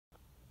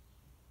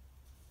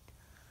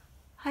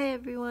Hi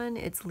everyone,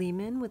 it's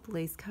Lehman with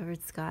Lace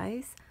Covered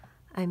Skies.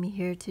 I'm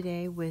here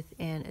today with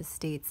an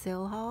estate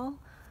sale haul.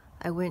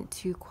 I went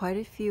to quite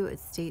a few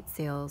estate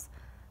sales,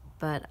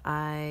 but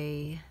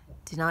I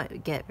did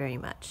not get very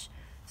much.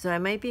 So I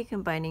might be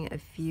combining a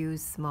few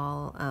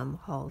small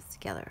hauls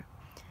together.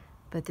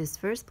 But this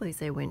first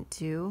place I went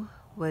to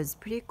was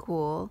pretty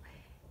cool.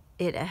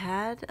 It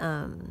had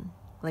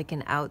like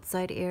an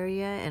outside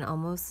area and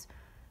almost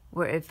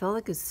where it felt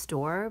like a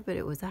store, but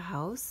it was a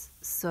house.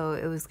 So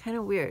it was kind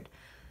of weird.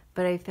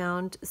 But I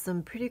found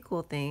some pretty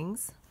cool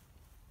things.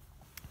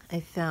 I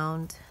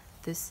found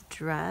this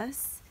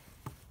dress,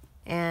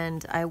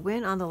 and I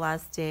went on the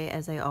last day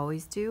as I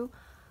always do.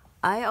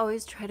 I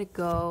always try to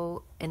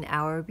go an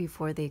hour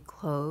before they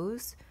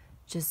close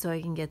just so I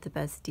can get the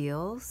best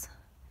deals.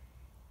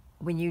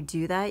 When you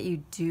do that,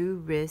 you do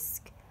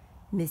risk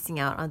missing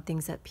out on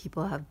things that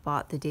people have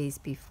bought the days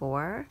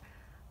before.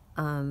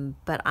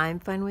 But I'm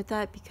fine with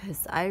that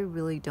because I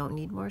really don't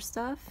need more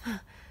stuff.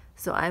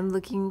 So I'm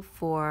looking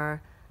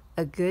for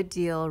a good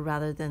deal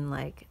rather than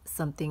like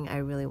something I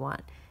really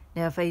want.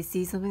 Now, if I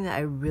see something that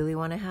I really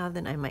want to have,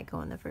 then I might go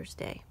on the first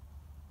day.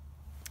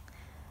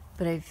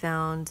 But I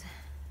found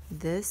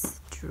this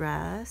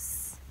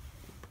dress,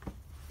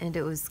 and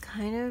it was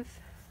kind of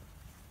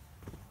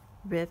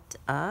ripped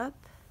up.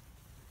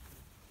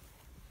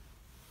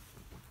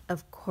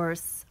 Of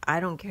course, I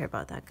don't care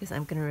about that because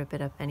I'm going to rip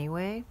it up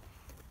anyway,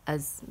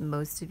 as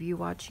most of you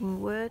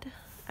watching would,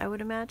 I would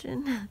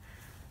imagine.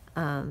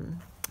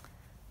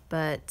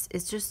 But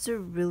it's just a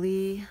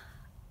really,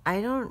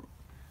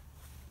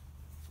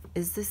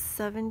 is this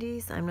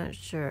 70s? I'm not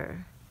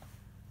sure.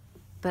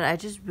 But I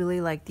just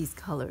really like these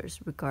colors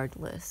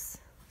regardless.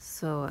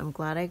 So I'm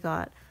glad I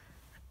got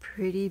a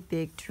pretty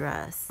big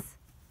dress.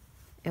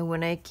 And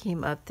when I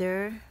came up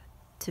there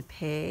to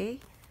pay,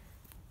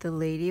 the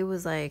lady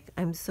was like,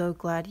 "I'm so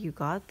glad you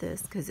got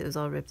this," because it was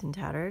all ripped and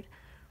tattered.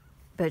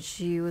 But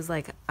she was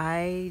like,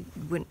 I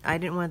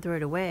didn't want to throw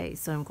it away,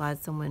 so I'm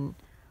glad someone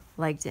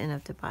liked it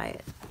enough to buy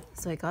it.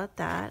 So I got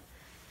that.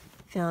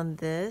 Found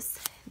this.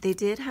 They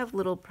did have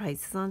little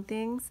prices on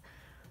things,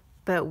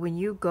 but when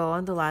you go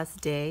on the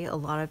last day, a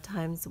lot of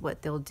times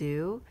what they'll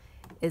do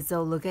is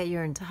they'll look at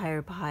your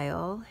entire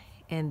pile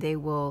and they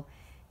will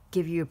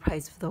give you a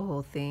price for the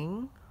whole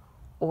thing,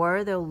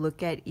 or they'll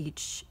look at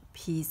each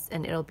piece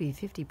and it'll be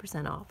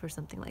 50% off or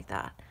something like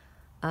that.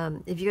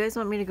 If you guys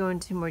want me to go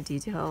into more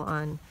detail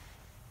on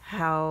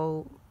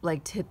how,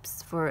 like,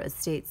 tips for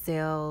estate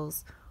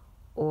sales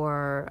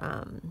or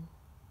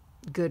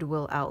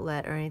Goodwill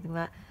outlet or anything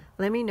like that,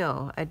 let me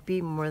know. I'd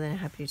be more than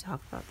happy to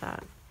talk about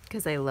that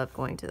because I love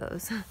going to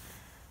those.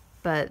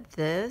 But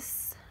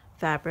this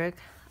fabric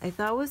I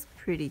thought was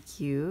pretty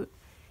cute,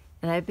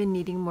 and I've been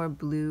needing more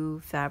blue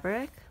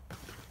fabric,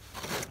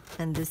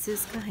 and this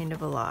is kind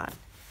of a lot.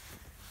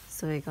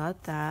 So I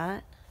got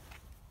that.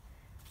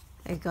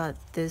 I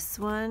got this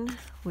one,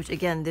 which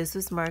again, this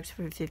was marked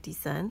for 50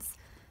 cents,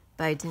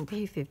 but I didn't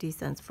pay 50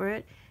 cents for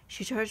it.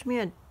 She charged me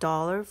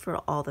 $1 for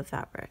all the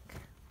fabric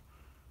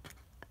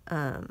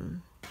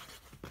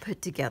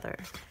put together.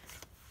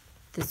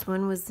 This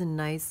one was a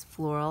nice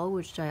floral,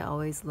 which I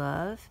always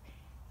love,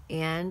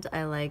 and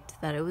I liked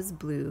that it was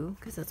blue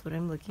because that's what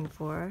I'm looking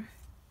for.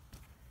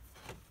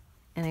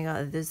 And I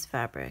got this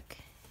fabric.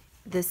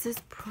 This is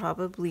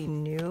probably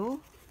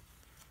new,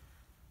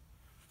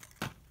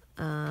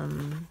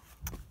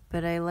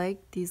 but I like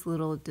these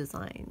little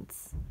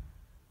designs.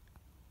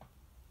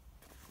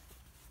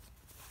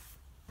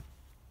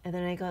 And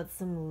then I got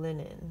some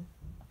linen.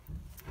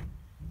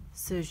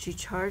 So she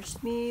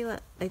charged me,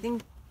 I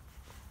think,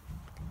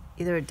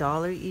 either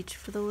 $1 each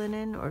for the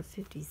linen or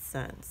 50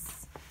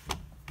 cents.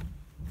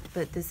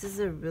 But this is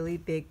a really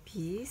big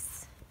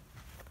piece,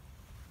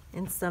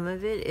 and some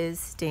of it is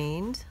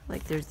stained,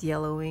 like there's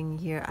yellowing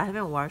here. I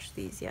haven't washed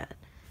these yet,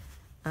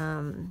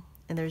 and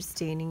there's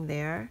staining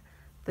there,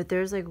 but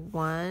there's like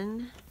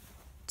 1,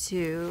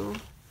 2,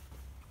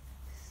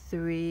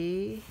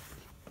 3,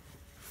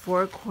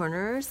 4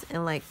 corners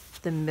and like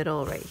the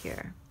middle right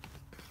here.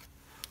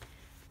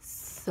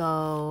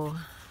 So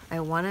I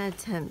want to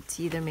attempt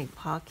to either make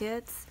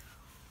pockets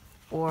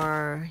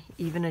or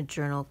even a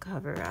journal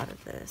cover out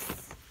of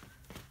this.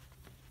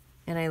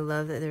 And I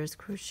love that there's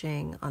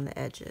crocheting on the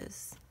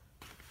edges.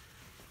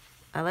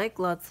 I like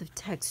lots of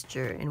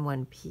texture in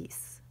one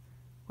piece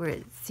where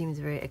it seems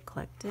very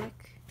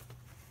eclectic.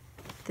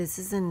 This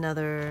is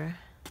another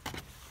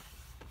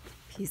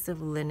piece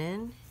of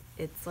linen.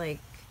 It's like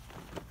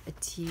a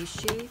T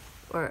shape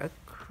or a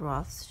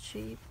cross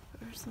shape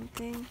or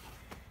something.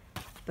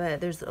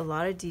 But there's a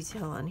lot of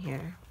detail on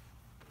here.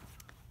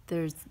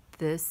 There's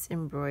this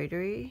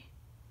embroidery,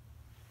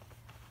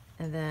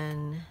 and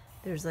then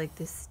there's like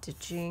this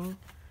stitching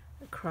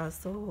across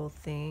the whole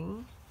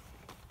thing.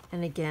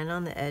 And again,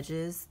 on the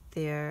edges,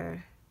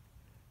 there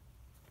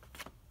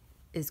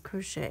is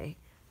crochet.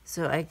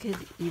 So I could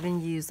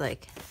even use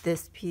like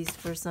this piece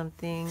for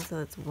something. So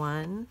that's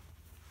 1,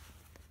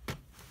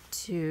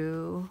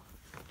 2,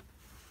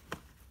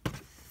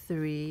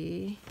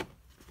 3,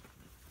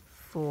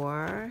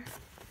 4,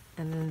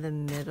 And then the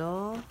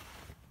middle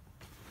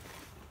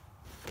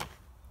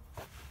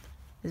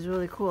is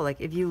really cool.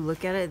 Like if you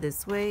look at it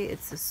this way,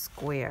 it's a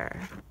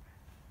square.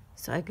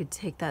 So I could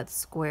take that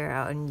square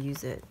out and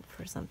use it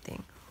for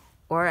something.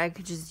 Or I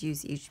could just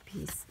use each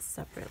piece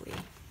separately.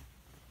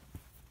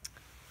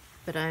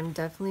 But I'm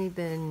definitely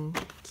been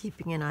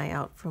keeping an eye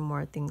out for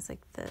more things like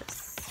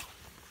this.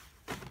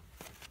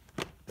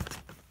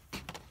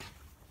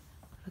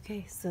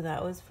 Okay, so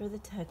that was for the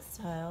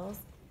textiles.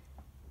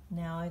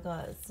 Now I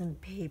got some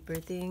paper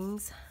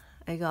things.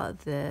 I got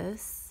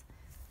this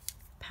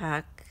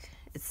pack.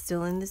 It's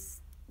still in the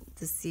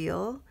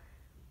seal.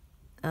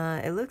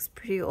 It looks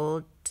pretty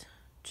old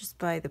just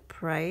by the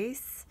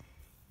price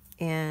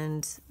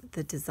and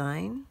the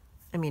design.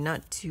 I mean,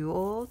 not too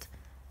old,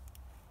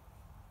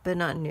 but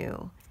not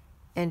new.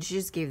 And she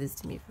just gave this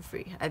to me for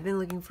free. I've been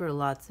looking for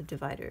lots of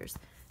dividers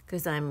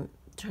because I'm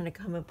trying to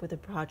come up with a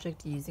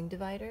project using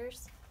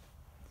dividers.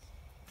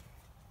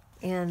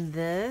 And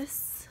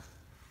this,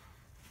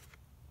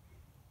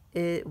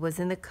 it was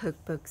in the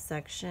cookbook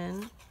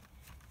section.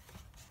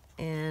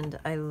 And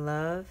I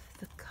love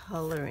the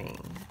coloring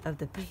of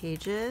the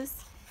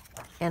pages.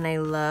 And I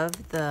love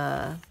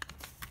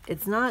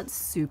it's not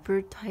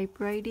super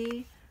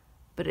typewriter-y,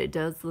 but it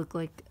does look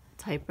like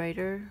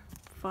typewriter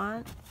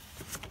font.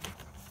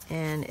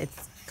 And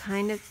it's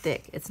kind of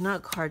thick. It's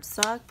not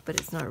cardstock, but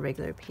it's not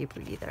regular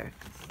paper either.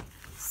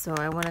 So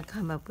I want to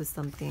come up with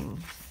something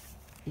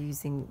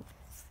using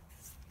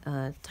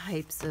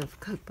types of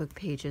cookbook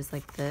pages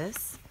like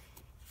this.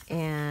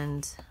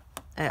 And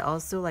I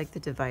also like the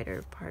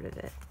divider part of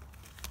it.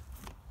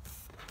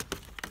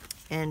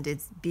 And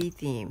it's bee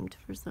themed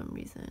for some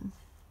reason.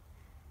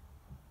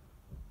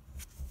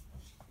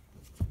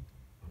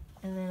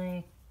 And then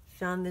I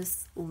found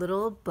this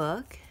little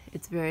book.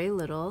 It's very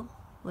little,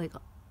 like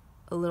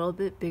a little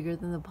bit bigger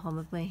than the palm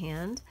of my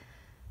hand,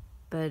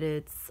 but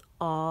it's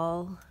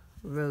all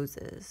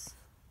roses.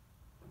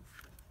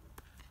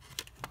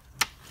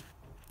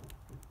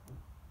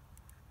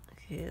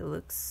 Okay, it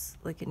looks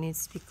like it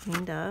needs to be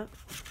cleaned up,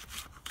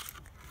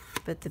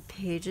 but the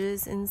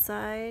pages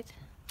inside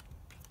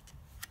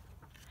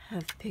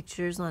have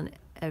pictures on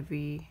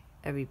every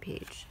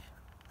page,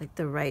 like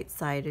the right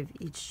side of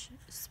each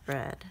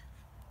spread.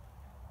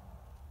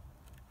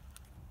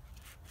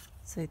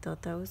 So I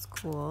thought that was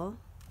cool.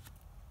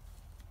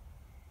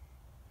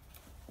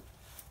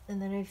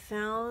 And then I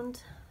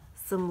found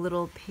some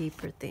little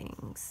paper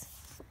things.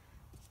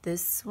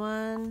 This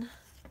one,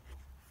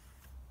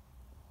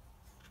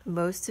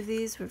 most of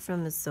these were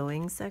from the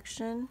sewing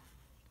section,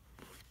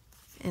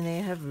 and they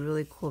have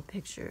really cool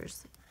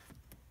pictures.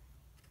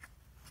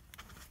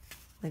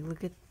 Like,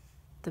 look at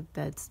the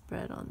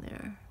bedspread on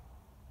there.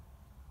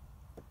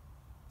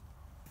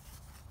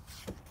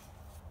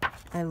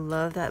 I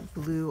love that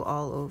blue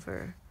all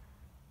over.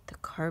 The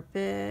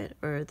carpet,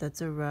 or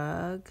that's a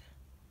rug.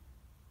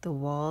 The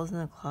walls in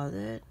the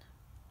closet.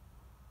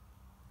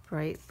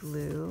 Bright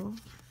blue.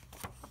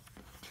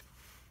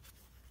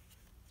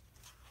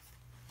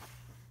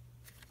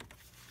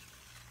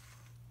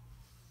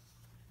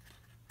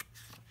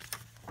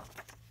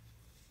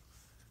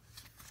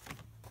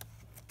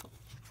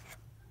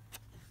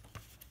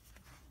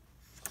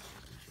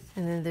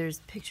 And then there's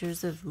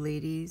pictures of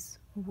ladies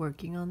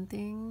working on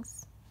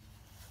things.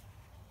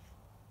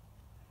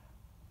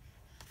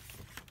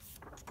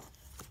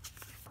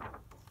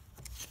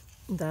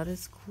 That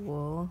is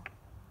cool.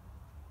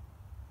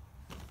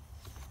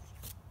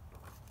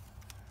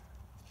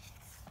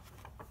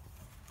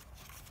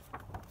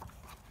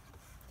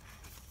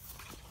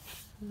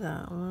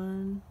 That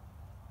one.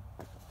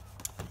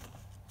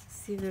 Let's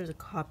see if there's a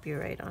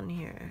copyright on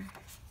here.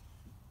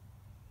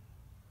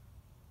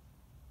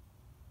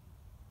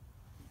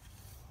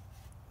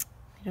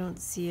 I don't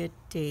see a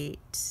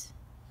date.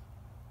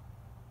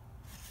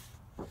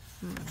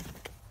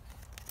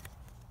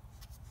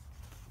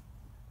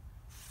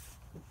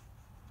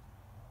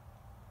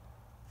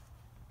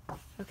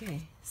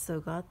 Okay,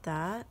 so got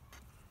that.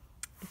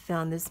 I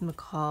found this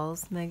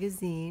McCall's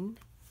magazine,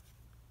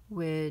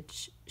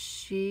 which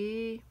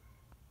she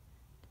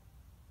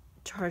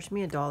charged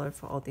me $1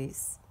 for all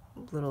these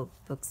little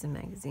books and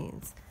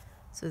magazines.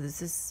 So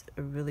this is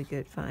a really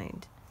good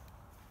find.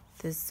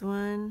 This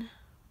one,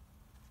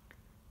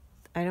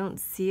 I don't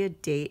see a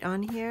date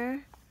on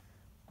here,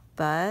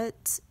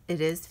 but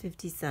it is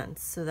 50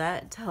 cents. So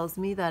that tells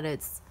me that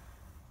it's,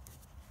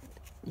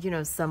 you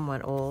know,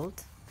 somewhat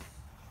old.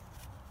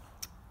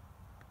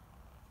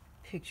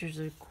 Pictures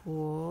are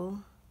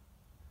cool.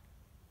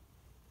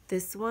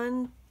 This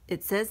one,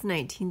 it says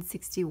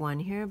 1961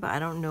 here, but I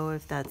don't know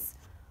if that's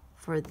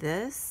for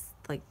this,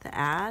 like the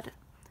ad.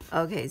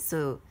 Okay,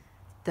 so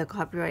the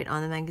copyright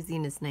on the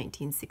magazine is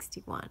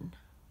 1961.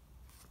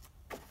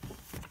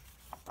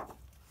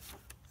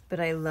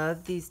 But I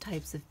love these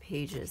types of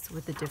pages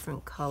with the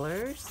different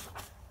colors.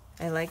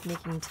 I like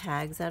making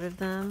tags out of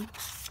them.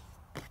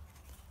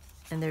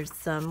 And there's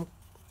some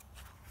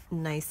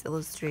nice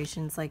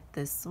illustrations like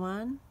this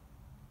one.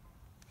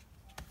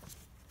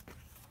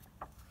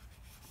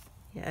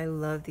 Yeah, I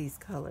love these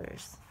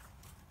colors.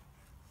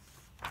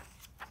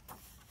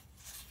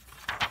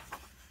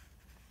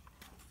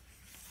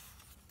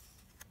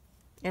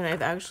 And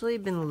I've actually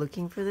been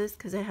looking for this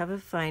because I have a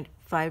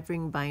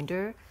 5-ring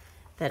binder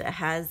that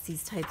has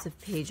these types of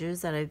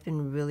pages that I've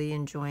been really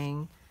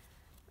enjoying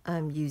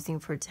using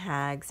for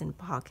tags and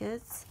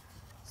pockets.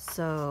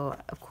 So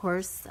of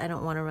course I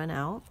don't want to run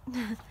out.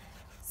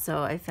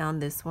 So I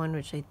found this one,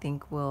 which I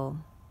think will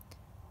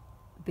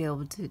be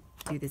able to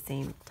do the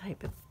same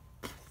type of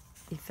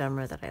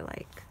ephemera that I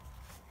like.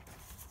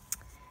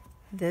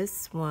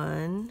 This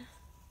one,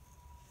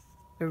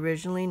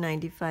 originally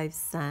 95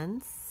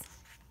 cents.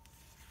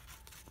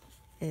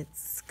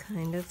 It's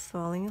kind of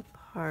falling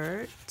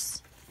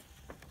apart.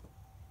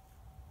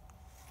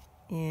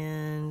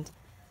 And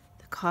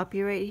the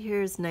copyright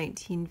here is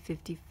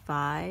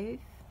 1955.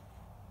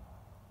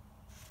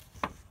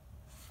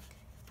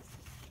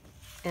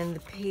 And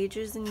the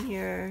pages in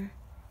here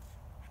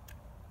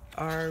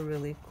are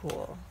really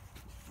cool.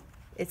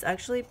 It's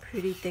actually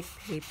pretty thick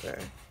paper.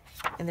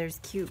 And there's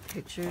cute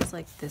pictures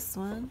like this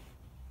one.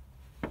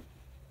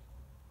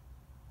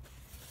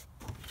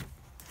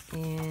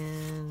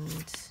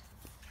 And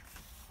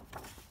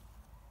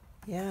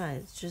yeah,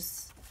 it's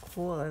just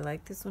cool. I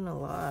like this one a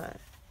lot.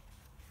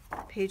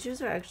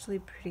 Pages are actually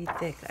pretty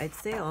thick. I'd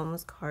say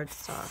almost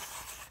cardstock.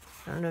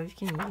 I don't know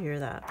if you can hear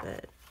that,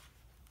 but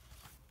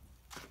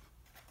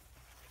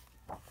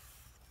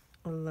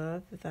I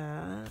love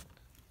that.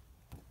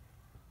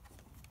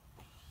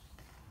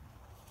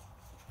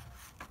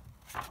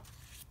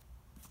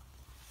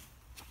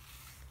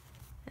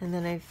 And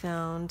then I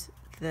found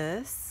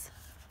this,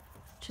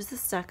 just a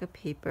stack of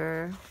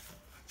paper.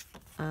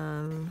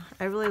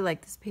 I really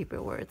like this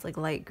paper where it's like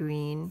light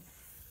green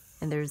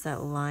and there's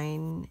that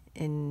line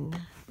in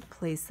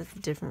place that's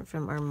different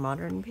from our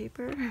modern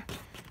paper.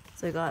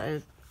 So I got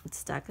a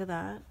stack of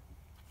that.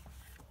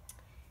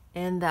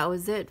 And that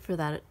was it for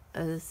that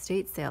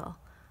estate sale.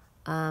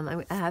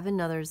 I have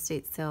another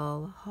estate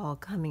sale haul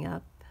coming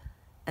up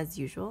as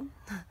usual.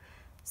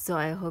 So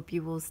I hope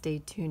you will stay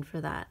tuned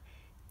for that.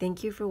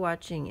 Thank you for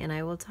watching, and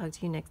I will talk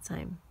to you next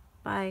time.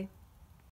 Bye.